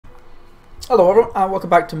Hello everyone, and welcome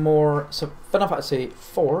back to more Final Fantasy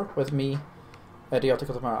 4 with me,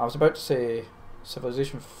 E025. I was about to say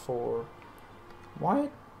Civilization 4. Why?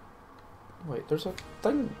 Wait, there's a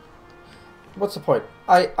thing. What's the point?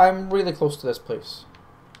 I'm really close to this place.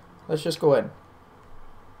 Let's just go in.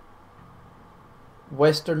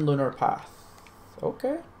 Western Lunar Path.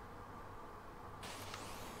 Okay.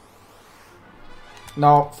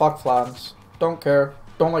 No, fuck flans. Don't care.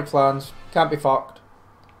 Don't like flans. Can't be fucked.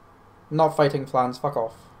 Not fighting flans, fuck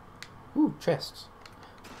off. Ooh, chests.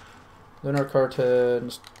 Lunar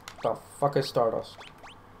curtains. The fuck is Stardust?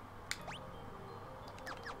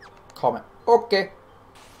 Comet. Okay.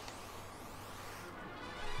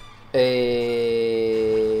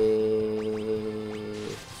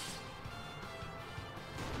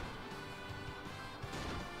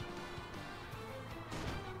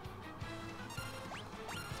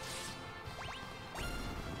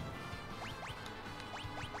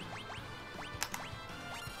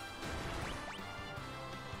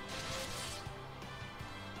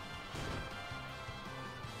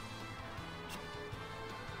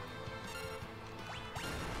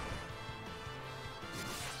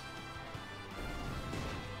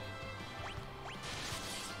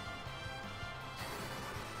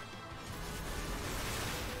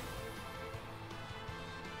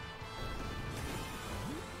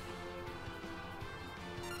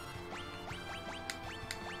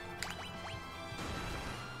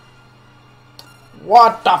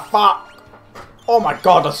 What the fuck? Oh my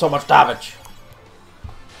god, that's so much damage.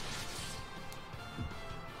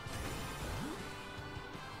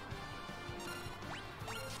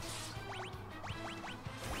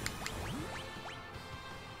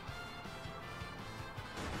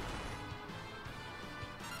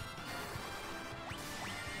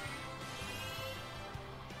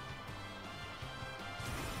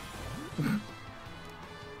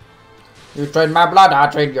 You drain my blood, I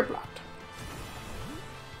drain your blood.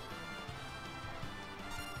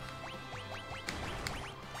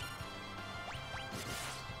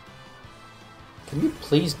 Can you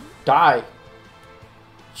please die?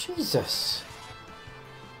 Jesus.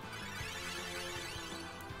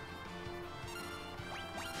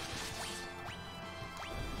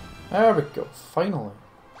 There we go, finally.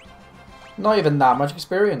 Not even that much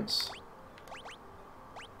experience.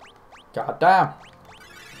 God damn.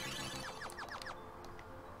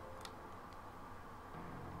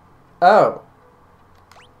 Oh.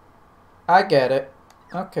 I get it.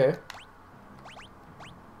 Okay.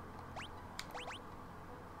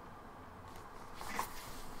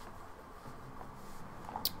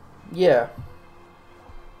 Yeah.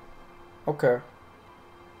 Okay.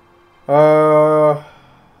 To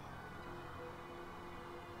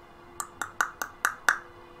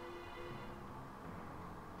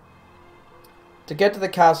get to the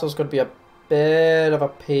castle is going to be a bit of a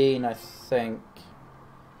pain, I think.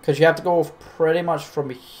 Because you have to go pretty much from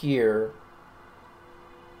here.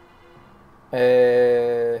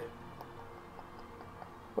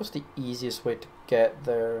 What's the easiest way to get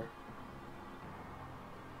there?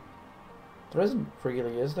 There isn't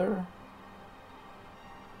really, is there?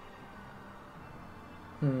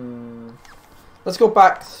 Let's go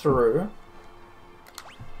back through.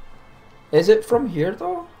 Is it from here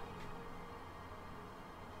though?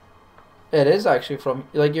 It is actually from,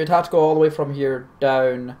 like, you'd have to go all the way from here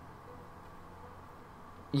down.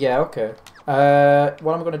 Yeah, okay.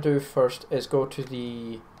 What I'm gonna do first is go to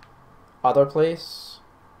the other place.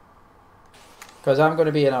 Because I'm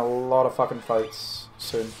gonna be in a lot of fucking fights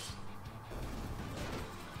soon.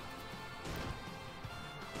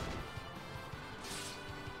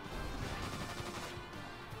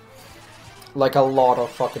 Like a lot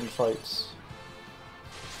of fucking fights.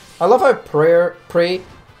 I love how Prey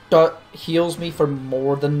heals me for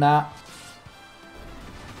more than that.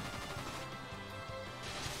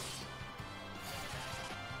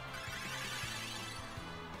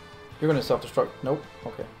 You're gonna self-destruct. Nope.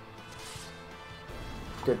 Okay.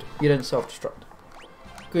 Good. You didn't self-destruct.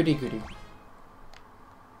 Goody goody.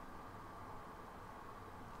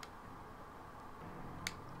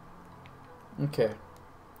 Okay.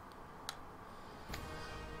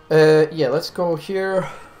 Yeah, let's go here.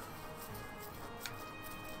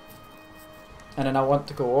 And then I want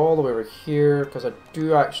to go all the way over here, because I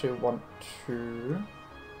do actually want to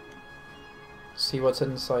see what's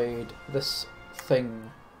inside this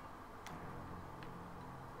thing.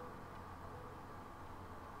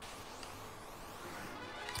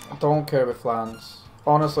 I don't care about flans.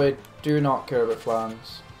 Honestly, I do not care about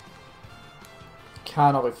flans.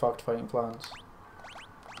 Cannot be fucked fighting flans.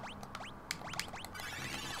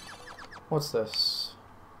 What's this?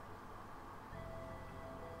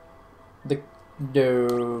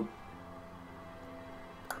 No.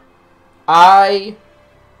 I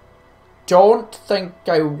don't think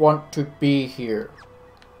I want to be here.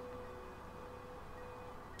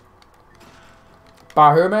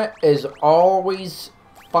 Bahamut is always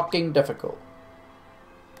fucking difficult.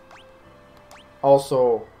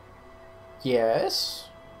 Also, yes.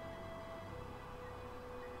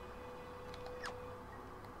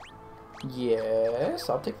 Yes,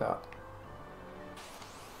 I'll take that.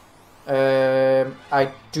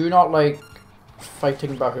 I do not like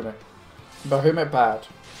fighting Bahamut. Bahamut bad.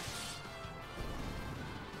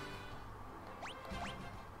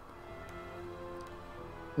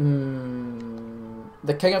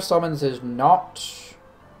 The King of Summons is not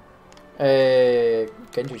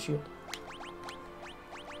Genji Shield.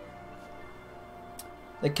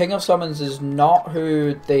 The King of Summons is not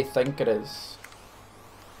who they think it is.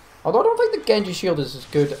 Although I don't think the Genji Shield is as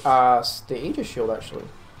good as the Aegis Shield, actually.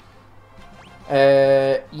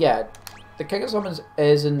 Yeah, the King of Summons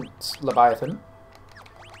isn't Leviathan.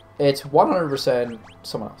 It's 100%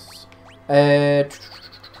 someone else.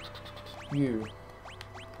 You.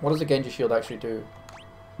 What does the Genji Shield actually do?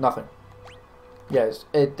 Nothing. Yes,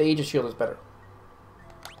 the Aegis Shield is better.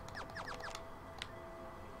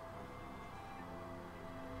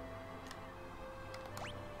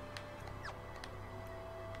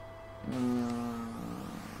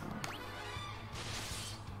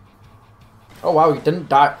 Oh wow, he didn't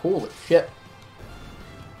die. Holy shit.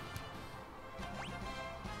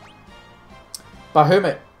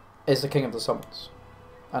 Bahamut is the king of the summons.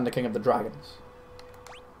 And the king of the dragons.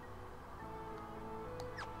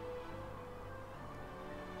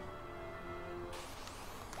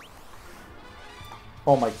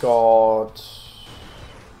 Oh my god.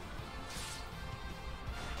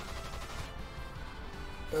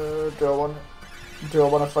 Do I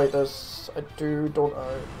want to fight this? I do, don't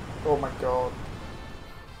I? Oh my god.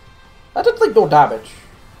 I did like no damage.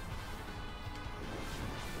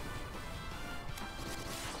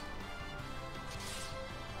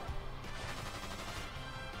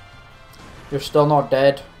 You're still not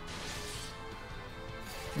dead.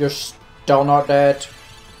 You're still not dead.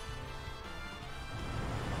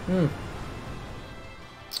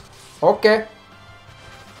 Okay.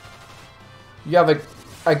 You have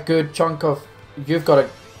a good chunk of... You've got a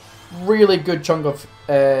really good chunk of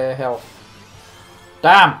health.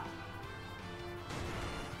 Damn!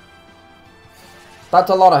 That's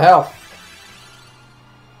a lot of health.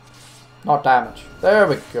 Not damage. There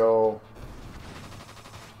we go.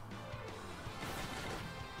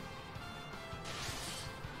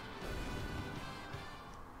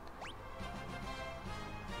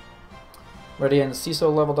 Radiant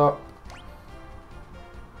Cecil leveled up.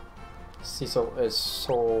 Cecil is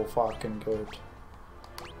so fucking good.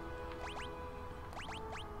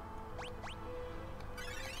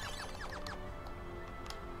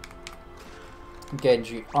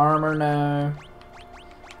 Genji armor now.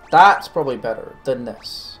 That's probably better than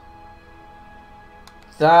this.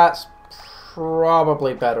 That's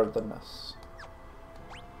probably better than this.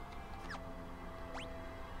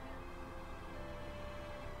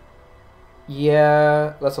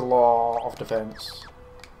 Yeah, that's a lot of defense.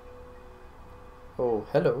 Oh,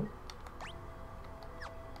 hello.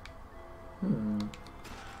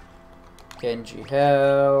 Genji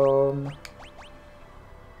helm.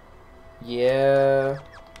 Yeah.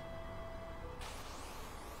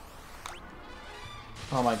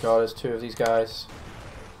 Oh my god, there's two of these guys.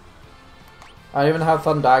 I don't even have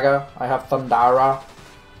Thundaga. I have Thundara.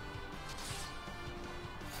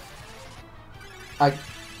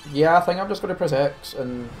 Yeah, I think I'm just going to press X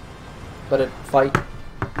and let it fight.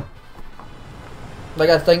 Like,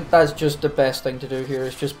 I think that's just the best thing to do here,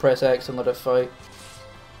 is just press X and let it fight.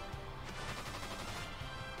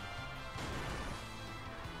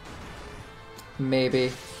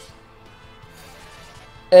 Maybe.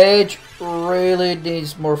 Edge really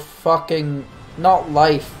needs more fucking... not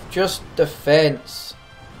life, just defense.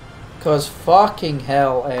 Cause fucking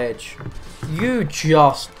hell, Edge. You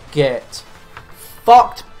just get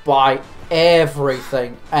fucked by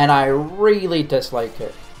everything, and I really dislike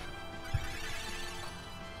it.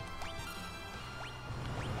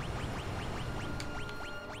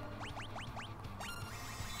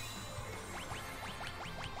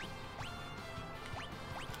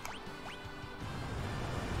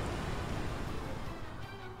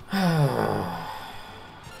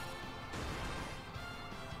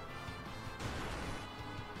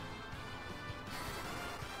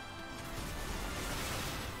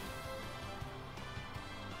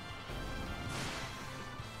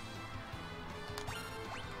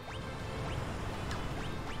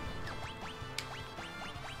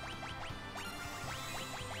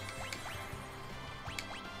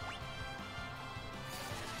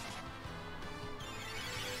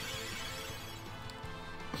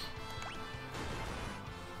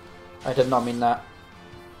 I did not mean that.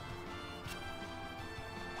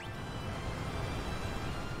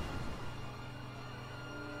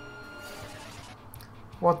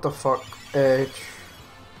 What the fuck, Edge?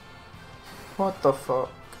 What the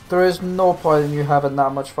fuck? There is no point in you having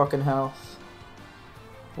that much fucking health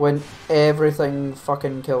when everything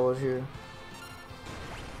fucking kills you.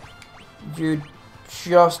 You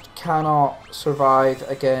just cannot survive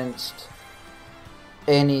against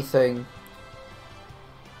anything.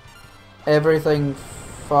 Everything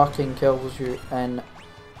fucking kills you, and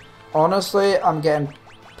honestly, I'm getting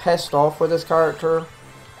pissed off with this character.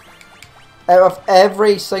 Out of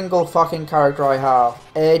every single fucking character I have,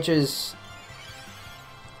 Edge is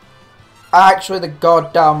actually the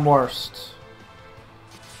goddamn worst.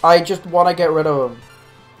 I just want to get rid of him.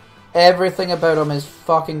 Everything about him is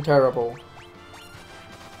fucking terrible.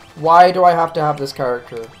 Why do I have to have this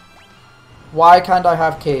character? Why can't I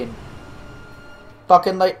have Kane?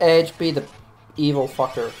 Fucking let Edge be the evil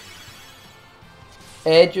fucker.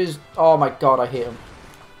 Edge is... oh my god, I hate him.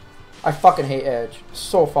 I fucking hate Edge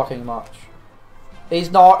so fucking much. He's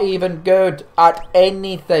not even good at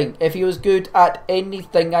anything. If he was good at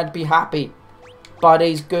anything, I'd be happy. But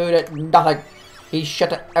he's good at nothing. He's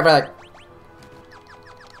shit at everything.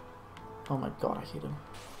 Oh my god, I hate him.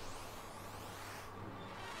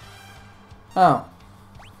 Oh.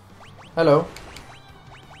 Hello.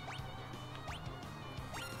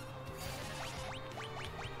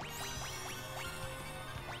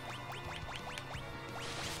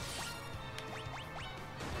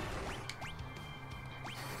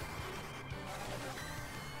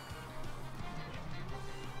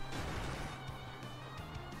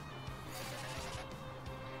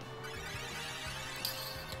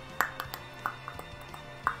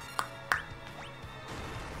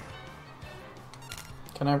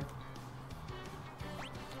 Can I...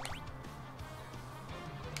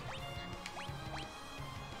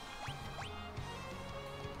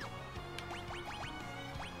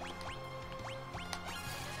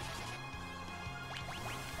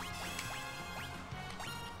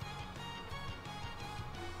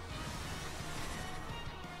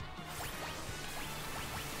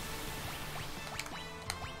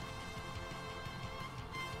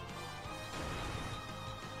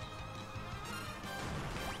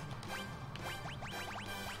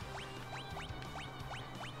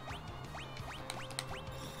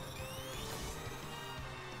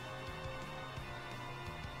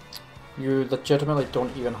 You legitimately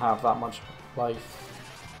don't even have that much life.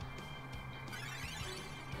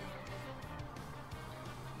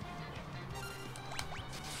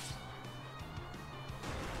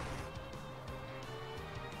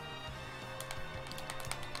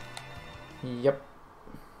 Yep.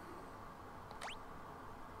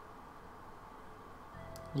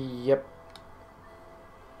 Yep.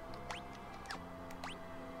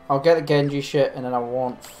 I'll get the Genji shit and then I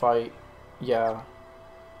won't fight. Yeah.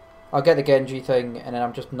 I'll get the Genji thing and then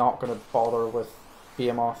I'm just not gonna bother with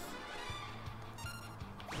Behemoth.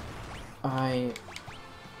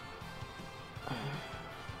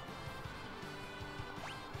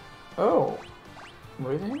 Oh.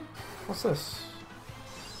 Really? What's this?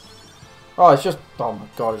 Oh, it's just... oh my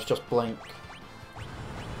god, it's just Blink.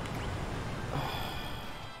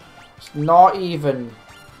 It's not even...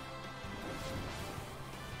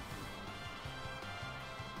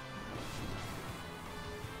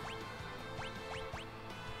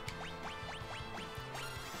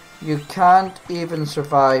 You can't even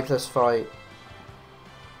survive this fight.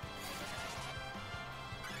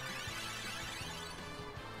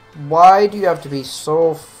 Why do you have to be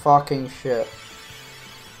so fucking shit?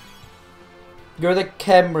 You're the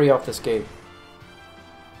Khemri of this game.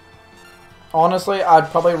 Honestly,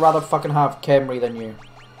 I'd probably rather fucking have Khemri than you.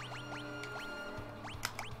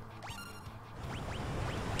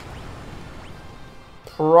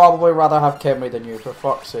 Probably rather have Khemri than you, for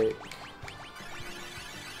fuck's sake.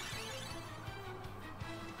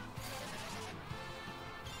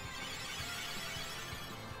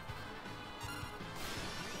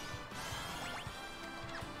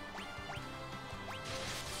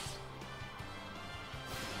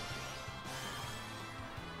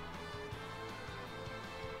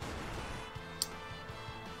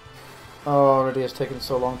 Oh, already it's taken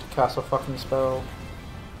so long to cast a fucking spell.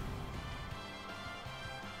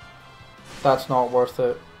 That's not worth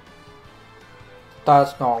it.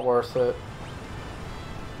 That's not worth it.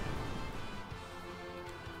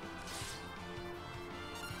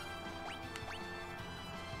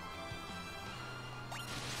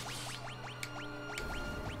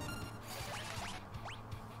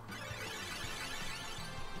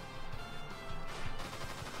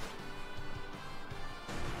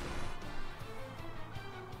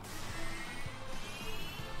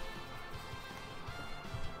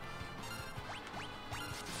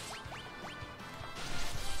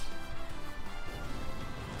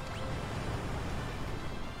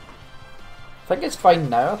 think it's fine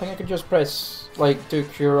now. I think I can just press, like, do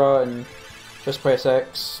Cura and just press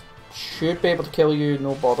X. Should be able to kill you,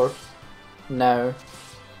 no bother. Now.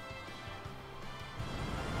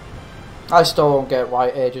 I still don't get why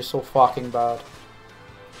Edge is so fucking bad.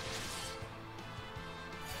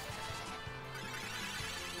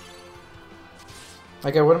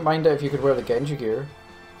 Like, I wouldn't mind it if you could wear the Genji gear.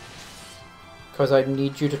 Because I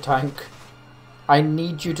need you to tank. I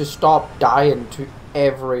need you to stop dying to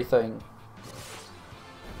everything.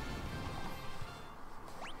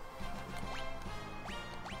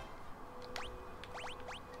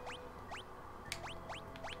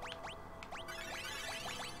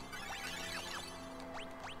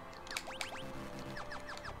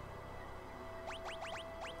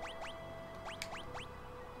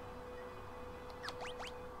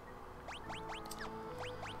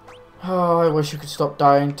 Oh, I wish you could stop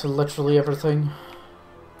dying to literally everything.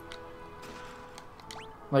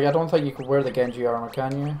 Like, I don't think you could wear the Genji armor,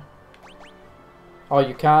 can you? Oh,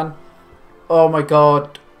 you can? Oh my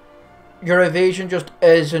god. Your evasion just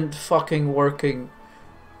isn't fucking working.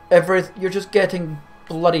 You're just getting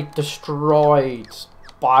bloody destroyed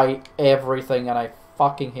by everything, and I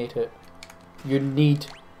fucking hate it. You need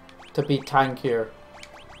to be tankier.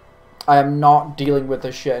 I am not dealing with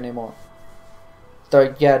this shit anymore.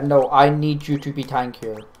 Yeah, no, I need you to be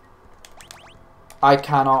tankier. I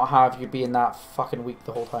cannot have you being that fucking weak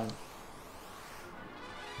the whole time.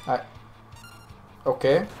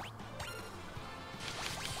 Okay.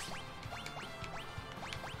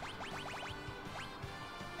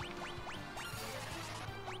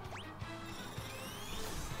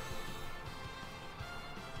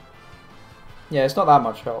 Yeah, it's not that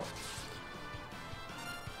much help.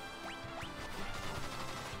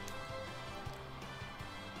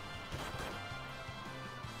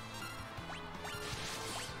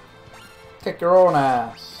 Kick your own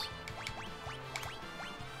ass.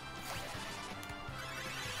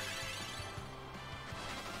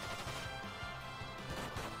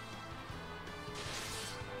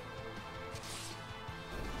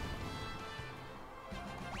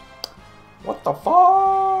 What the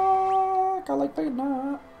fuck? I like doing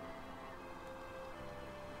that.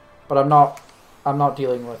 But I'm not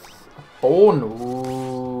dealing with a bone.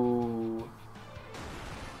 Ooh.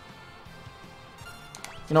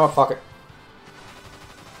 You know what, fuck it.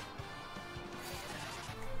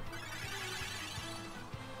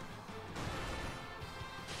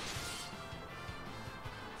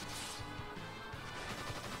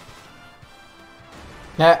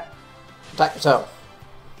 Yeah, attack yourself.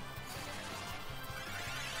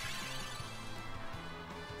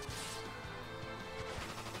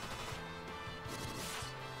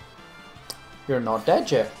 You're not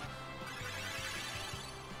dead yet.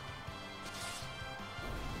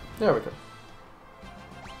 There we go.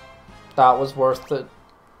 That was worth it.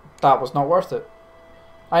 That was not worth it.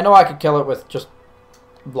 I know I could kill it with just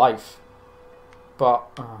life, but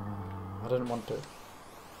I didn't want to.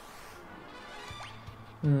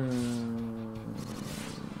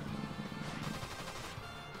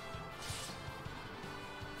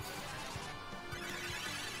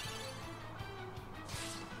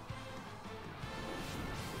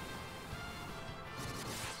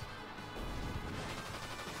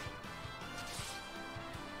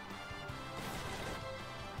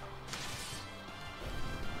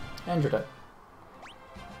 Injured it.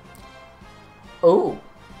 Oh.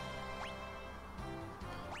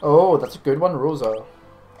 Oh, that's a good one, Rosa.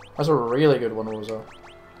 That's a really good one, Rosa.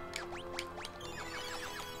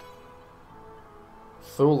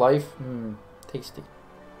 Full life? Tasty.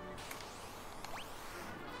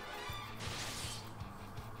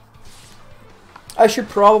 I should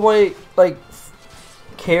probably, like,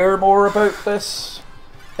 care more about this.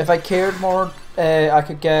 If I cared more, I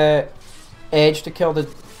could get Edge to kill the...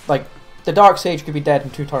 Like, the Dark Sage could be dead in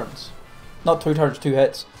 2 turns. Not 2 turns, 2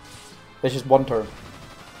 hits. It's just 1 turn.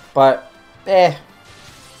 But, Yeah,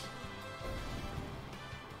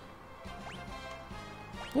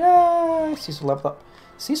 Cecil leveled up.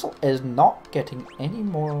 Cecil is not getting any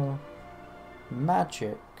more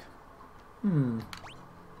magic.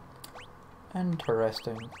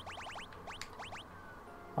 Interesting.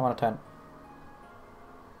 I want a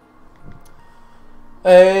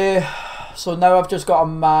 10. So now I've just got a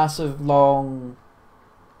massive long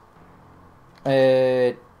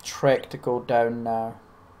trek to go down now.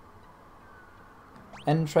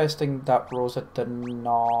 Interesting that Rosa did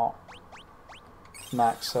not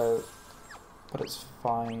max out, but it's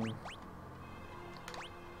fine.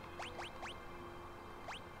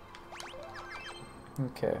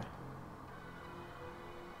 Okay.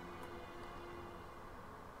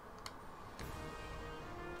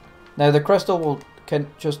 Now the crystal can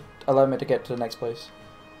just allow me to get to the next place.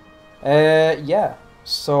 Yeah.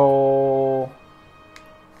 So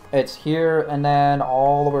it's here and then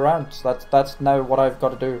all the way around. So that's now what I've got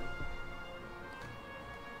to do.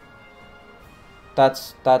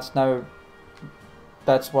 That's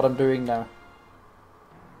what I'm doing now.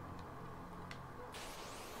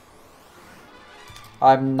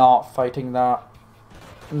 I'm not fighting that.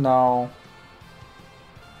 No.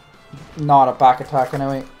 Not a back attack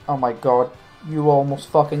anyway. Oh my god. You almost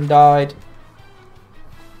fucking died.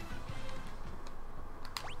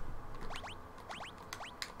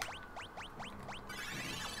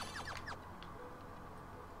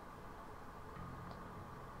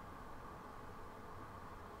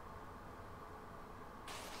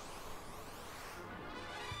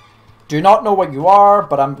 Do not know what you are,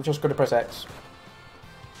 but I'm just going to press X.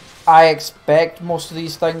 I expect most of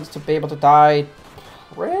these things to be able to die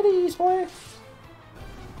pretty easily.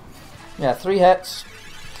 Yeah, 3 hits,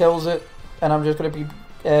 kills it, and I'm just going to be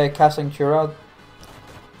casting Cura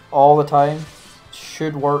all the time.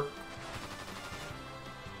 Should work.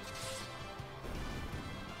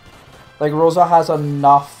 Like, Rosa has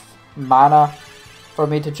enough mana for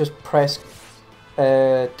me to just press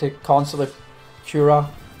to constantly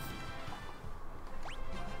Cura.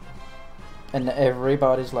 And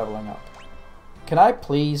everybody's leveling up. Can you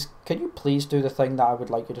please do the thing that I would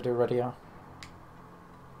like you to do, Rydia?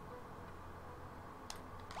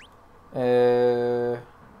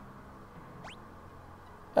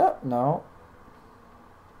 No.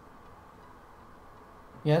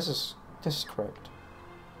 Yes, this is correct.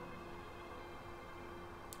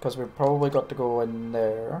 Because we've probably got to go in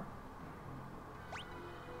there.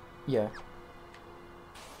 Yeah.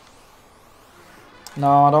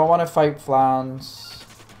 No, I don't want to fight Flans.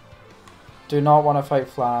 Do not want to fight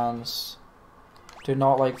Flans. Do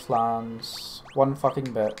not like Flans. One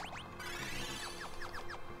fucking bit.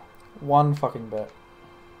 One fucking bit.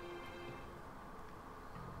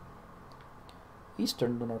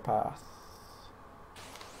 Eastern Lunar Path.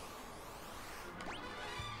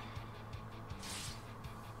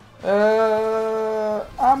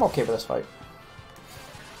 I'm okay with this fight.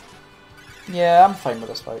 Yeah, I'm fine with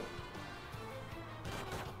this fight.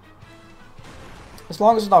 As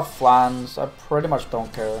long as it's not Flans, I pretty much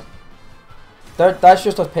don't care. That's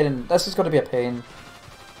just a pain. This is going to be a pain.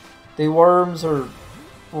 The worms are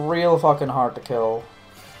real fucking hard to kill.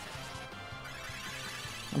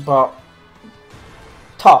 But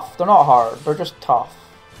tough. They're not hard. They're just tough.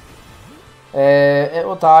 It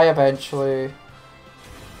will die eventually.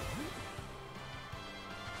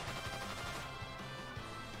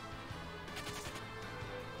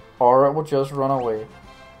 Or it will just run away.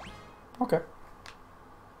 Okay.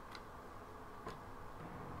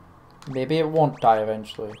 Maybe it won't die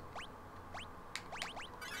eventually.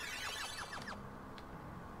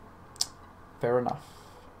 Fair enough.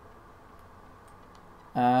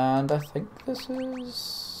 And I think this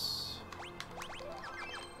is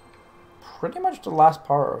pretty much the last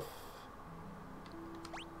part of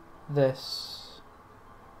this.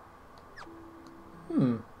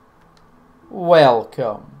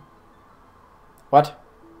 Welcome. What?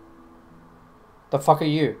 The fuck are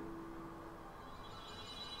you?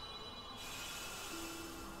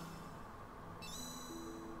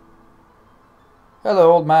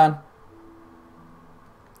 Hello, old man.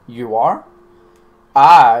 You are?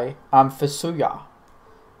 I am Fisuya.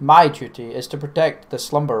 My duty is to protect the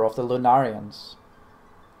slumber of the Lunarians.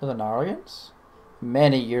 The Lunarians?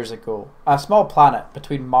 Many years ago, a small planet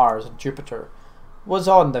between Mars and Jupiter was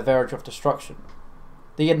on the verge of destruction.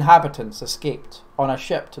 The inhabitants escaped on a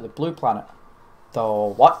ship to the Blue Planet. The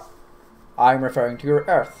what? I'm referring to your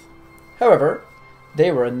Earth. However,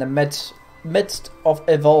 they were in the midst of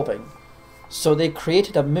evolving, so they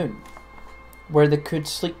created a moon where they could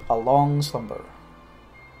sleep a long slumber.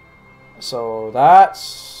 So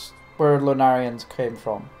that's where Lunarians came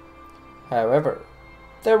from. However,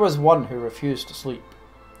 there was one who refused to sleep.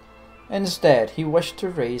 Instead, he wished to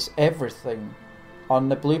raise everything on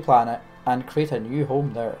the Blue Planet and create a new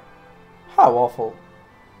home there. How awful.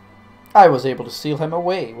 I was able to seal him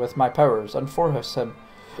away with my powers and force him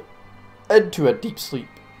into a deep sleep.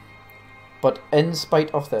 But in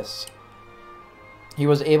spite of this, he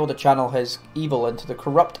was able to channel his evil into the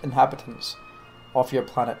corrupt inhabitants of your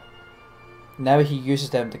planet. Now he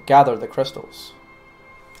uses them to gather the crystals.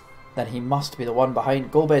 Then he must be the one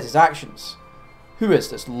behind Golbez's actions. Who is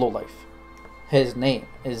this lowlife? His name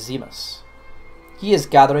is Zemus. He is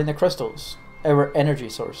gathering the crystals, our energy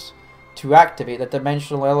source, to activate the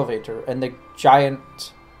dimensional elevator in the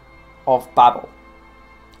Giant of Babel.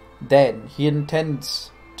 Then he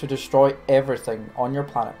intends to destroy everything on your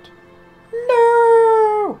planet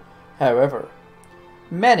However,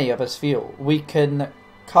 many of us feel we can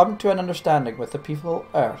come to an understanding with the people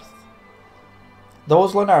of Earth.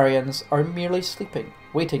 Those Lunarians are merely sleeping,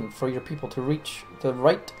 waiting for your people to reach the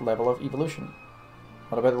right level of evolution.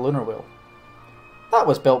 What about the lunar wheel? That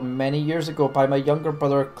was built many years ago by my younger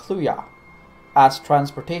brother Kluya as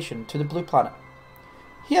transportation to the blue planet.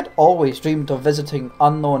 He had always dreamed of visiting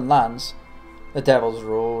unknown lands. The Devil's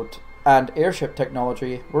Road and airship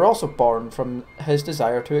technology were also born from his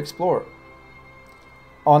desire to explore.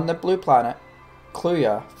 On the blue planet,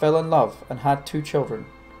 Kluya fell in love and had 2 children.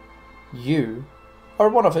 You are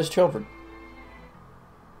one of his children.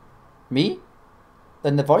 Me?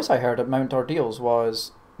 Then the voice I heard at Mount Ordeals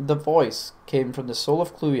was... The voice came from the soul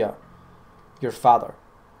of Kluya, your father.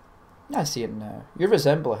 I see it now. You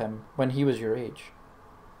resemble him when he was your age.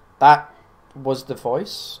 That was the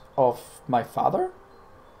voice of my father?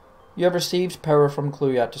 You have received power from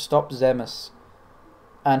Kluya to stop Zemus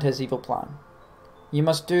and his evil plan. You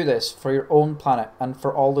must do this for your own planet and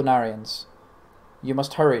for all Lunarians. You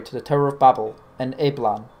must hurry to the Tower of Babel in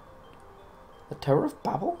Eblan. The Tower of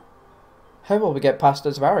Babel? How will we get past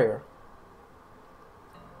this barrier?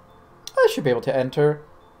 I should be able to enter.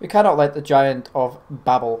 We cannot let the giant of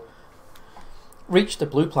Babel reach the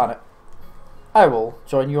blue planet. I will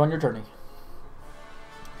join you on your journey.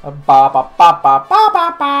 Ba ba ba ba ba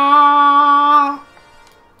ba ba.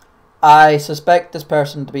 I suspect this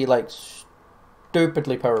person to be like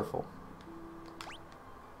stupidly powerful.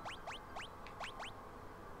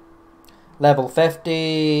 Level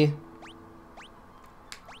 50.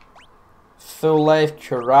 Full life,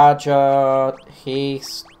 Chiraja,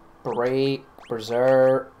 haste, break,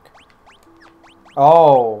 berserk.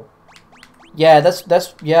 Oh. Yeah,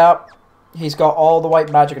 yeah. He's got all the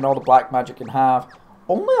white magic and all the black magic you can have.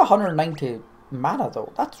 Only 190 mana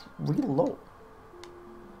though. That's real low.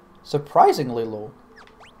 Surprisingly low.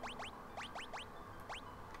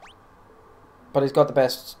 But he's got the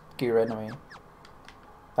best gear anyway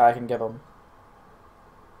that I can give him.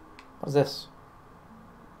 What is this?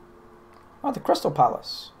 Oh, the Crystal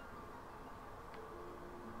Palace.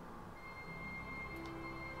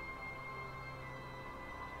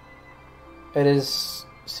 It is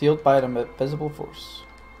sealed by an invisible force.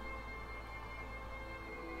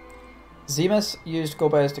 Zemus used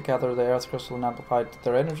Gobez to gather the Earth crystal and amplified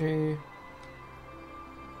their energy.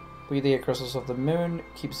 We, the 8 crystals of the moon,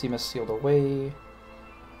 keep Zemus sealed away.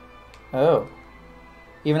 Oh.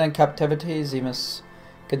 Even in captivity, Zemus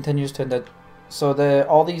continues to... So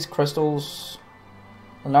all these crystals...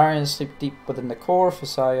 Lunarians sleep deep within the core.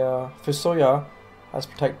 Fusoya has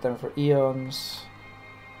protected them for eons.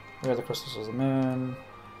 We are the crystals of the moon.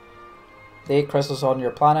 The 8 crystals on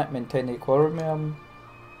your planet maintain the equilibrium.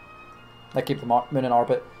 They keep the moon in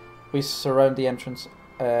orbit. We surround the entrance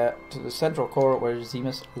to the central core where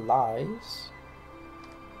Zemus lies.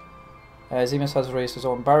 Zemus has raised his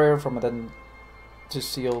own barrier from within to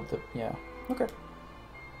seal the... Yeah, okay.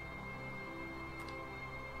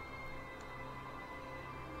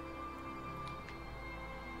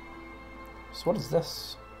 So what is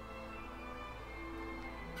this?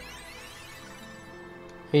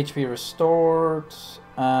 HP restored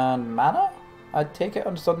and mana? I'd take it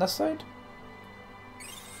on this side.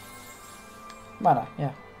 Mana,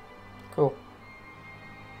 yeah. Cool.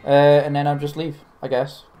 And then I'll just leave, I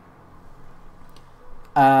guess.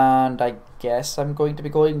 And I guess I'm going to be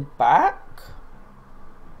going back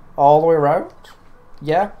all the way around.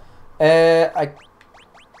 Yeah.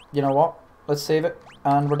 You know what? Let's save it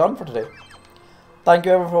and we're done for today. Thank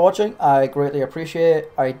you everyone for watching. I greatly appreciate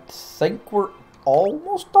it. I think we're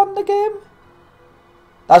almost done the game.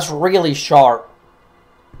 That's really short.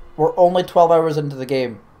 We're only 12 hours into the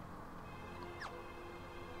game.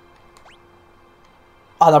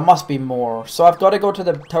 Oh, there must be more. So I've got to go to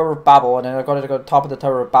the Tower of Babel, and then I've got to go to the top of the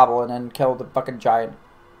Tower of Babel, and then kill the fucking giant.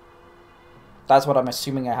 That's what I'm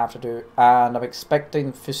assuming I have to do. And I'm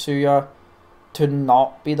expecting Fusoya to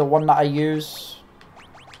not be the one that I use.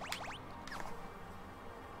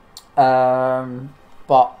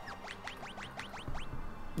 But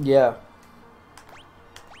yeah.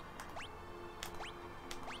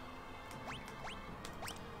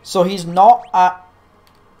 So he's not at...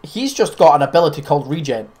 He's just got an ability called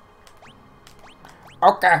Regen.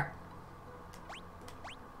 Okay.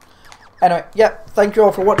 Anyway, yeah, thank you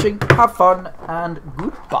all for watching. Have fun and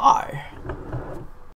goodbye.